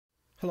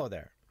Hello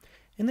there.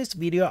 In this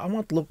video, I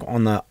want to look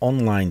on the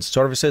online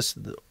services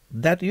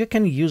that you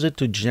can use it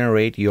to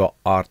generate your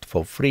art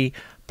for free.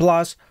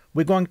 Plus,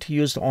 we're going to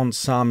use on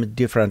some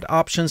different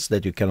options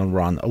that you can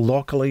run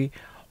locally,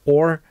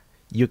 or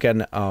you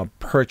can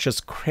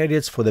purchase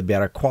credits for the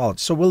better quality.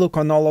 So we'll look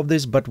on all of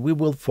this, but we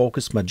will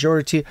focus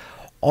majority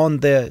on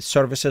the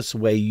services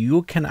where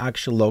you can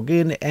actually log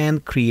in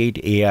and create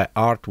AI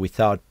art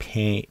without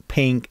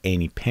paying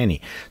any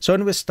penny. So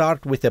when we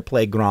start with the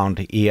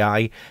Playground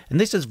AI, and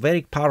this is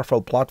very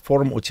powerful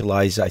platform,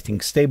 utilize I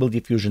think stable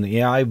diffusion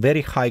AI,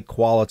 very high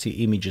quality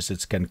images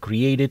it can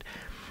create it,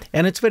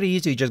 and it's very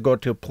easy. You just go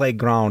to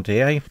Playground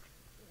AI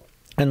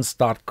and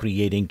start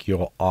creating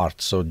your art.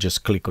 So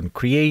just click on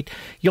create.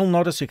 You'll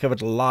notice you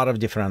have a lot of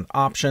different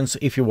options.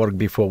 If you worked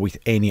before with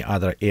any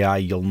other AI,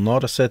 you'll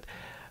notice it.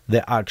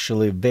 They're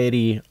actually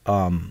very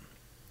kind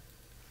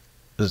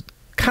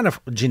of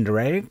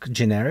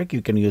generic.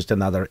 You can use it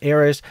in other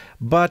areas,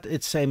 but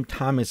at the same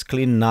time it's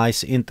clean,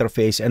 nice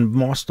interface, and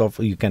most of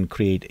you can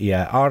create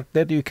AI art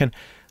that you can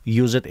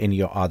use it in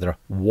your other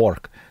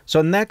work.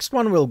 So next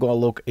one we'll go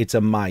look, it's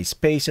a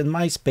MySpace, and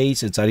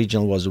MySpace, its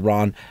original was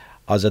run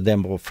as a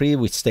demo free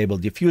with stable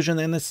diffusion,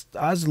 and it's,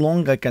 as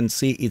long as I can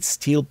see, it's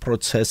still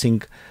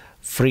processing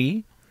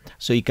free.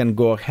 So you can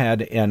go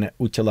ahead and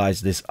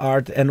utilize this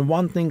art. And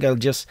one thing I'll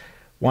just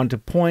want to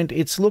point,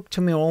 it's looked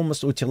to me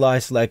almost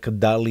utilized like a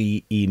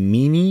Dall-e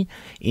mini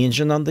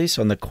engine on this,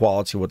 on the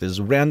quality what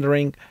is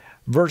rendering,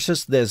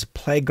 versus this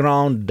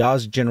Playground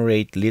does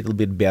generate a little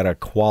bit better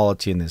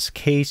quality in this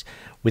case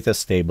with a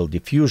stable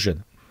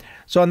diffusion.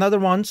 So another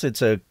one,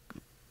 it's a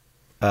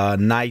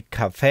Night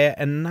Cafe,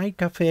 and Night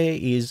Cafe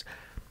is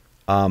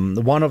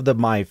one of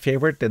my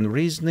favorite, and the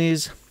reason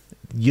is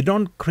you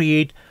don't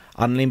create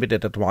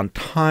unlimited at one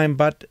time,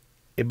 but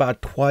about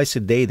twice a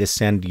day they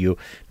send you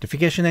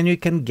notification and you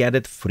can get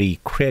it free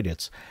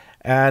credits,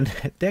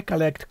 and they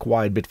collect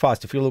quite a bit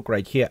fast. If you look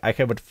right here, I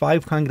have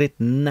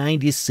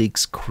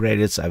 596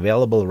 credits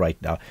available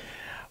right now,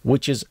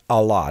 which is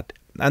a lot.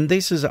 And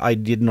this is, I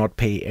did not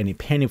pay any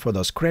penny for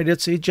those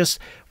credits. It just,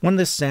 when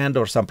they send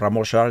or some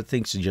promotion other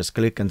things, you just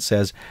click and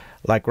says,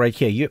 like right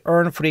here, you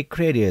earn free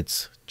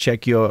credits,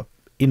 check your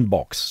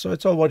inbox. So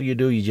it's all what you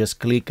do, you just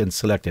click and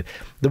select it.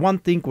 The one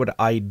thing what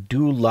I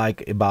do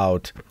like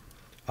about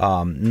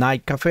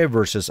Night Cafe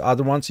versus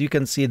other ones, you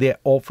can see they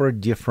offer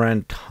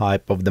different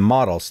type of the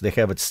models. They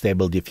have a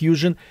stable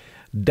diffusion,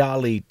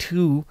 Dall-e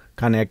 2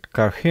 connect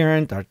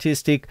coherent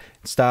artistic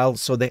style,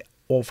 so they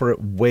offer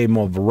way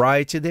more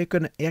variety. They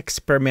can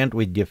experiment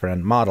with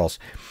different models,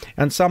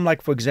 and some,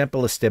 like for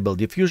example a stable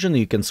diffusion,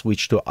 you can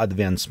switch to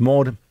advanced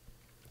mode.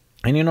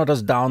 And you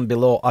notice down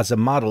below as a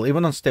model,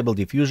 even on stable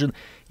diffusion,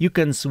 you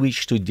can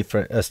switch to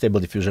different stable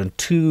diffusion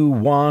 2,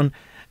 1,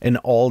 and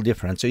all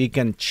different. So you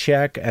can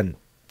check and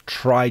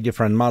try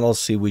different models,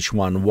 see which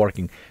one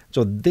working.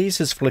 So this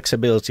is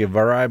flexibility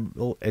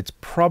variable. It's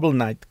probably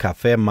Night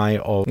Cafe,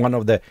 one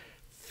of the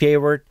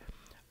favorite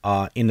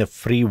in the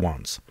free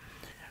ones.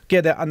 Okay,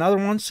 the another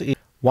ones is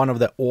one of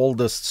the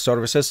oldest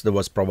services that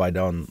was provided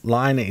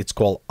online. It's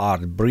called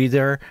Art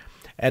Breather.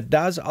 It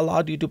does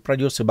allow you to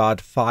produce about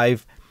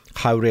 5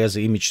 high-res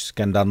images,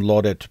 can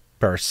download it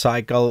per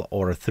cycle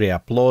or 3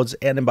 uploads,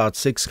 and about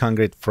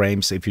 600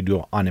 frames if you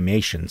do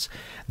animations.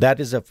 That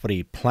is a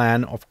free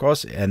plan, of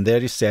course, and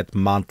they is set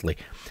monthly.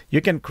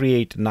 You can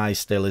create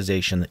nice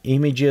stylization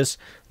images,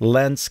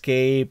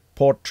 landscape,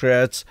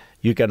 portraits.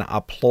 You can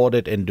upload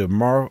it and do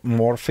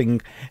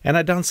morphing, and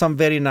I've done some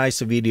very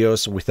nice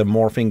videos with the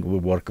morphing. We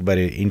work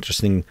very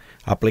interesting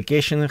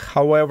application.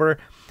 However,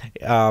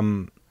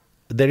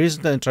 there is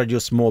to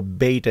introduce more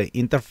beta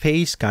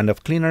interface, kind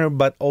of cleaner,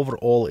 but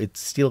overall it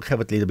still have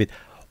a little bit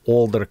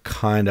older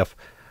kind of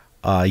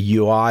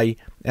UI,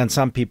 and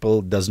some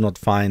people does not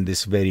find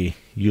this very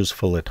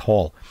useful at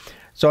all.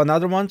 So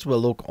another ones will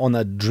look on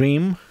a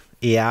Dream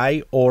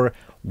AI or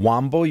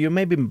Wombo. You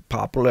may be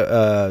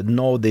popular,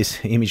 know this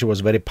image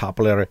was very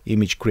popular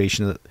image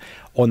creation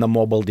on the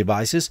mobile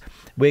devices.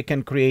 We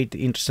can create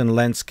interesting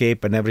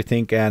landscape and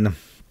everything, and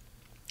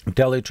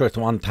tell you the truth,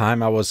 one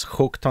time I was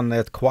hooked on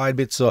that quite a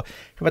bit, so I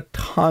have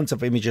tons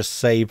of images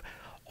saved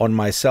on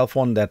my cell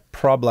phone that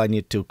probably I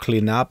need to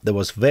clean up. That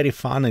was very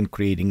fun in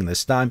creating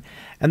this time,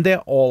 and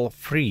they're all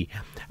free.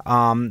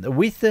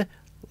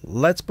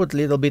 Let's put a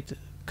little bit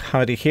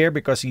here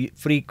because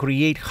free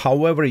create.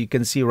 However, you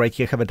can see right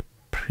here have it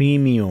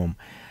premium.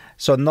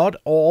 So not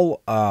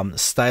all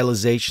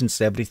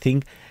stylizations,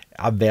 everything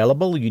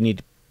available. You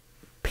need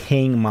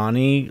paying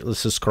money,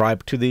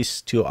 subscribe to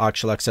this to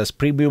actually access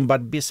premium,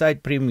 but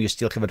beside premium you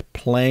still have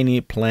plenty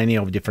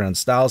of different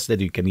styles that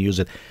you can use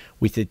it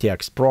with the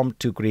text prompt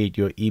to create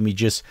your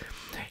images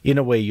in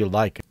a way you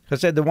like it.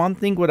 Because the one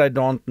thing what I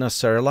don't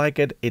necessarily like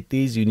it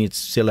is you need to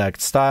select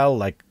style,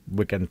 like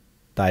we can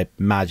type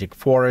Magic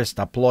Forest,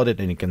 upload it,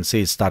 and you can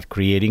see it start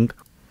creating.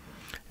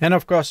 And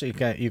of course you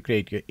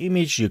create your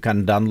image, you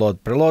can download,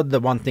 preload. The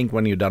one thing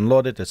when you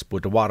download it is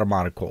put a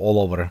watermark all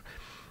over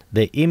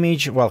the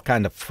image, well,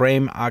 kind of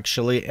frame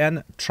actually,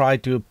 and try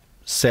to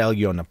sell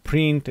you on a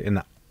print,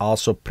 and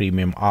also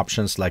premium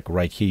options like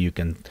right here you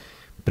can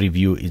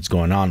preview is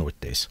going on with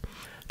this.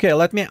 Okay,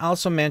 let me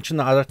also mention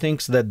other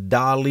things that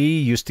Dall-e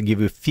used to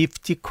give you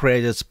 50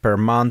 credits per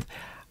month.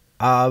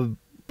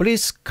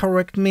 Please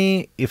correct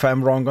me if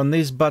I'm wrong on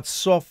this, but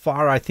so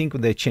far I think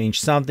they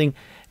changed something.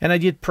 And I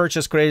did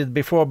purchase credit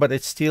before, but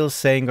it's still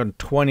saying on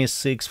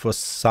 26 for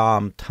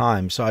some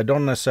time. So I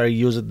don't necessarily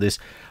use this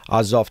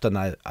as often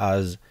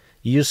as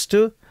used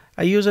to.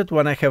 I use it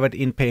when I have it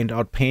in Paint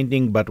out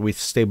painting, but with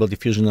Stable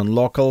Diffusion and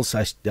locals.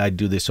 I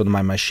do this on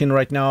my machine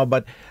right now,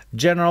 but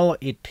general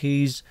it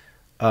is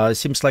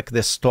seems like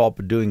they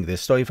stopped doing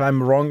this. So if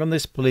I'm wrong on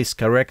this, please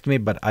correct me,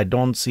 but I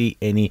don't see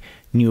any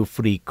new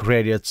free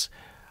credits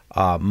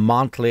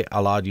monthly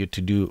allowed you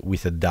to do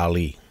with a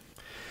Dall-e.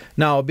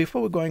 Now,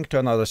 before we're going to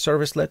another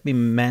service, let me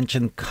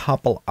mention a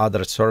couple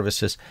other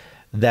services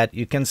that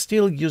you can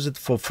still use it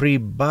for free,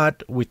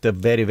 but with a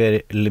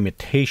very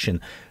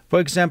limitation. For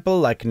example,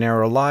 like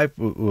Narrow Life,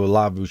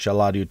 which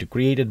allowed you to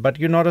create it, but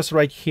you notice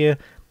right here,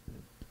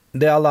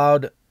 they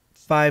allowed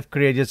 5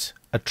 credits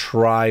a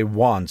try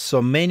once.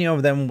 So many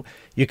of them,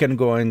 you can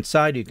go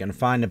inside, you can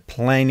find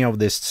plenty of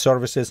these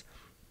services,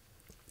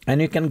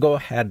 and you can go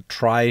ahead,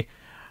 try,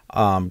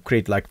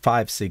 create like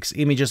 5-6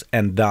 images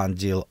and done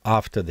deal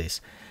after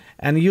this.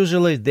 And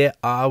usually they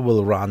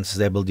will run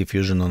Stable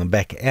Diffusion on the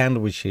back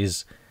end, which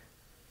is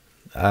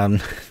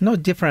no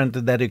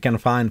different that you can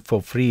find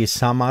for free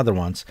some other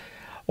ones.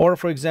 Or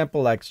for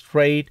example, like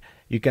Straight,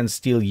 you can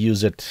still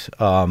use it,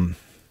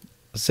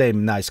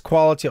 same nice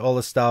quality, all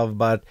the stuff,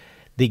 but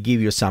they give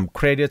you some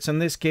credits. In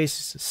this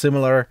case,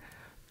 similar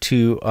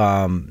to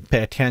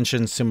Pay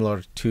Attention,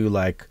 similar to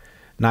like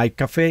Night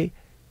Cafe.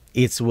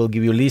 It will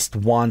give you at least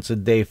once a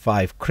day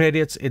 5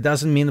 credits. It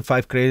doesn't mean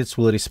 5 credits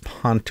will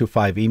respond to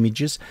 5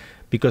 images,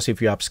 because if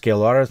you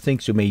upscale other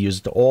things, you may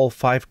use all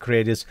 5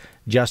 credits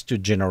just to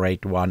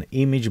generate 1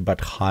 image,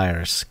 but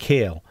higher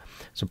scale.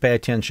 So pay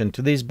attention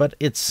to this, but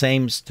it's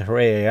same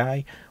Stray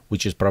AI,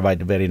 which is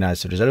provide very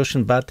nice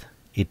resolution, but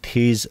it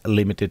is a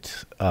limited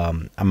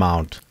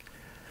amount.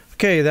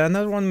 Okay, the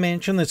another one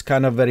mentioned is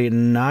kind of very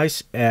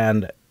nice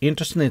and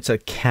interesting. It's a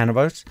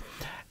canvas.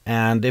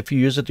 And if you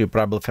use it, you're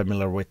probably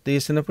familiar with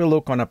this. And if we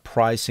look on a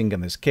pricing in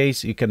this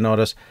case, you can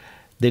notice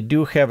they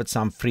do have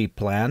some free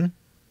plan.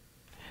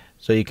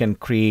 So you can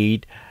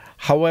create.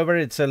 However,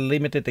 it's a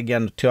limited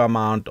again to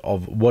amount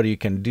of what you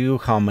can do,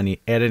 how many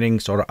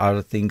editings or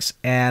other things.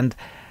 And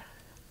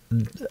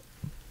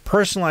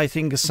personally, I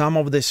think some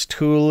of this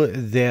tool,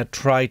 they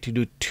try to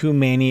do too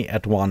many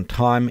at one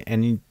time.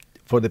 And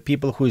for the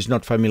people who is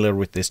not familiar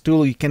with this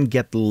tool, you can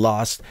get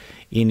lost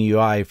in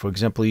UI. For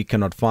example, you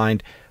cannot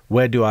find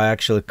where do I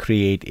actually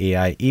create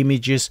AI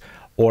images,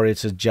 or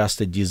it's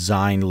just a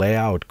design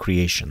layout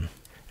creation.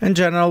 In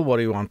general, what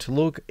you want to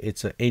look,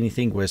 it's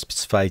anything with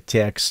specified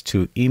text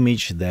to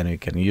image, then you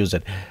can use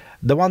it.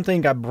 The one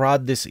thing I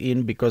brought this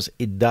in because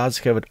it does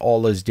have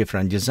all those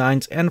different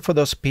designs, and for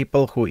those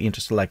people who are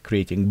interested like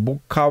creating book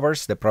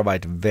covers, they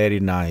provide very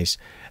nice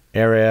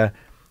area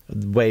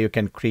where you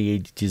can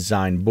create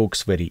design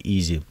books very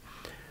easy.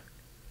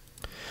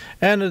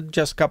 And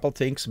just a couple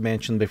things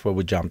mentioned before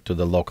we jump to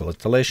the local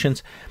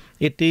installations.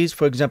 It is,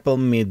 for example,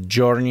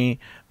 Midjourney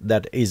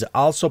that is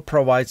also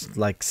provides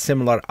like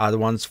similar other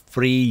ones,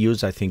 free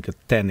use, I think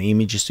 10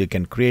 images you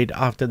can create.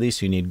 After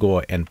this, you need to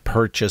go and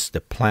purchase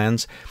the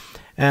plans.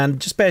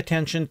 And just pay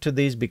attention to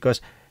this because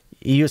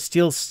you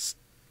still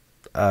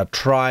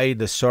try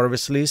the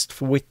service list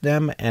with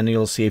them and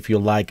you'll see if you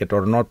like it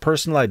or not.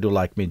 Personally, I do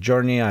like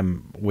Midjourney.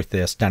 I'm with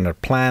the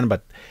standard plan,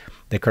 but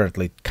they're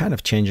currently kind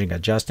of changing,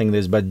 adjusting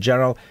this. But in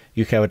general,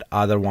 you have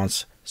other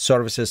ones,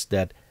 services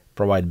that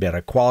provide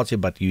better quality,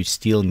 but you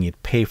still need to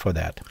pay for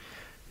that.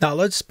 Now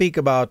let's speak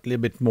about a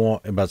little bit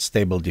more about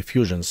Stable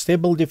Diffusion.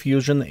 Stable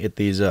Diffusion, it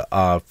is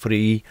a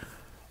free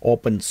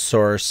open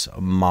source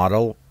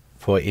model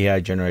for AI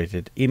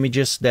generated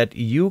images that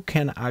you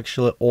can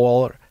actually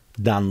all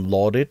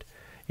download it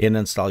and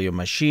install your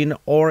machine,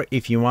 or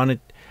if you want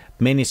it,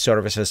 many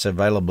services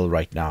available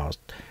right now.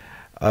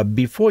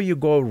 Before you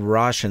go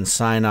rush and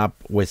sign up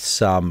with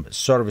some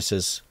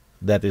services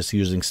that is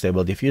using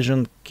Stable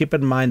Diffusion, keep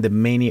in mind that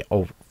many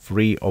of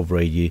free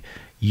already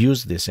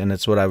use this, and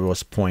that's what I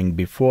was pointing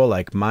before,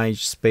 like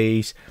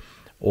MySpace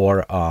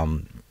or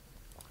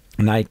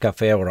Night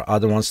Cafe or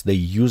other ones. They're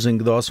using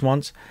those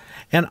ones.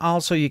 And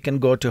also you can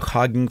go to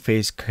Hugging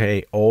Face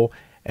KO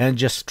and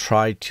just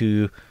try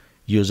to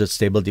use a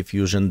Stable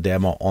Diffusion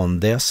demo on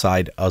their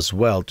side as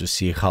well to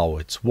see how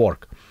it's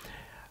work.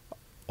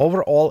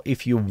 Overall,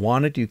 if you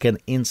want it, you can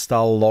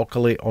install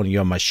locally on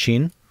your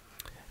machine,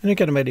 and you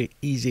can very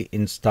easy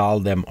install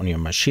them on your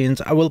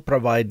machines. I will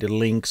provide the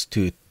links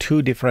to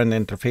 2 different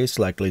interfaces,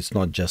 likely it's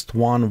not just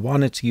one.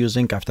 One it's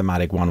using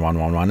Automatic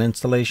 1111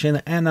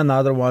 installation, and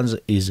another one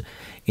is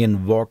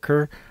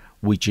Invoker,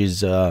 which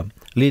is a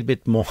little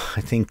bit more,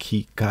 I think,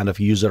 kind of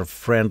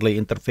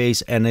user-friendly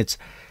interface, and it's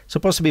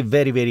supposed to be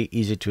very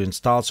easy to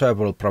install. So I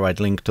will provide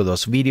link to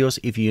those videos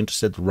if you're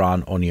interested to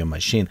run on your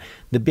machine.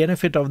 The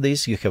benefit of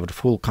this, you have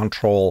full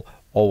control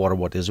over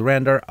what is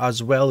rendered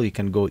as well. You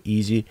can go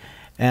easy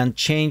and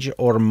change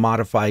or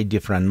modify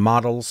different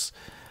models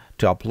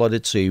to upload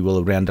it, so you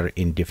will render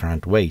in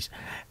different ways.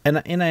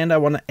 And in the end, I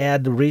want to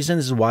add the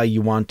reasons why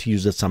you want to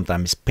use it.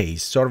 Sometimes pay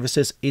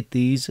services. It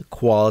is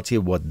quality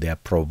what they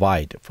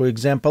provide. For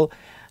example,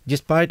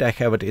 despite I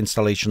have it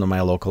installation on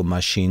my local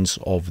machines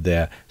of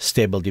the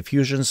Stable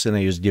Diffusions and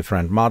I use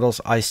different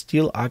models, I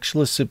still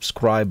actually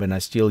subscribe and I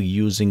still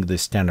using the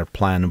standard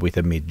plan with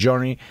a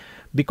Midjourney,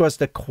 because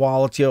the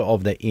quality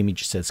of the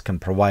image sets can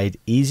provide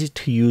easy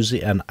to use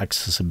and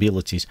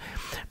accessibilities.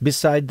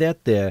 Beside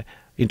that, they're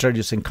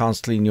introducing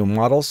constantly new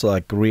models.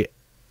 Like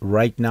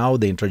right now,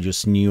 they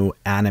introduce new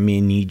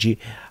anime Niji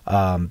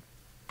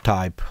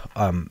type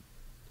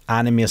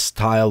anime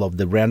style of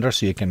the render,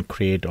 so you can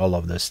create all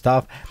of this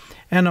stuff.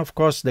 And of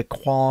course, the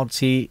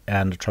quality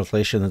and the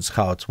translation, is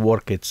how it's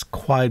work. It's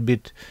quite a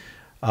bit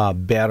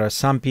better.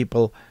 Some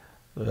people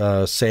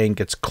saying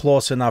it's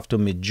close enough to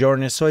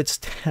Midjourney. So it's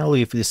tell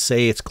you, if they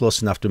say it's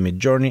close enough to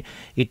Midjourney,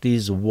 it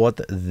is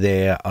what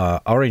they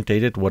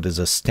orientated, what is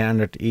a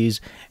standard is.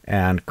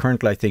 And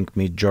currently, I think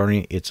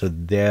Midjourney, it's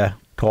at the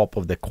top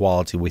of the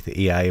quality with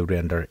AI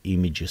render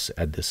images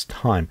at this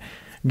time.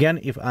 Again,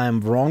 if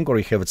I'm wrong or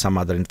you have some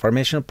other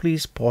information,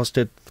 please post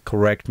it,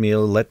 correct me,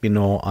 let me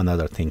know on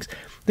other things.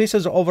 This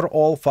is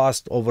overall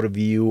fast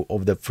overview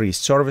of the free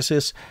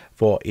services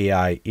for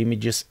AI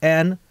images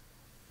and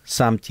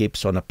some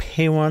tips on the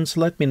pay ones.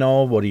 Let me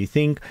know what do you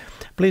think.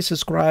 Please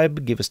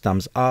subscribe, give us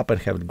thumbs up,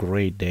 and have a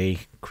great day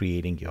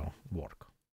creating your work.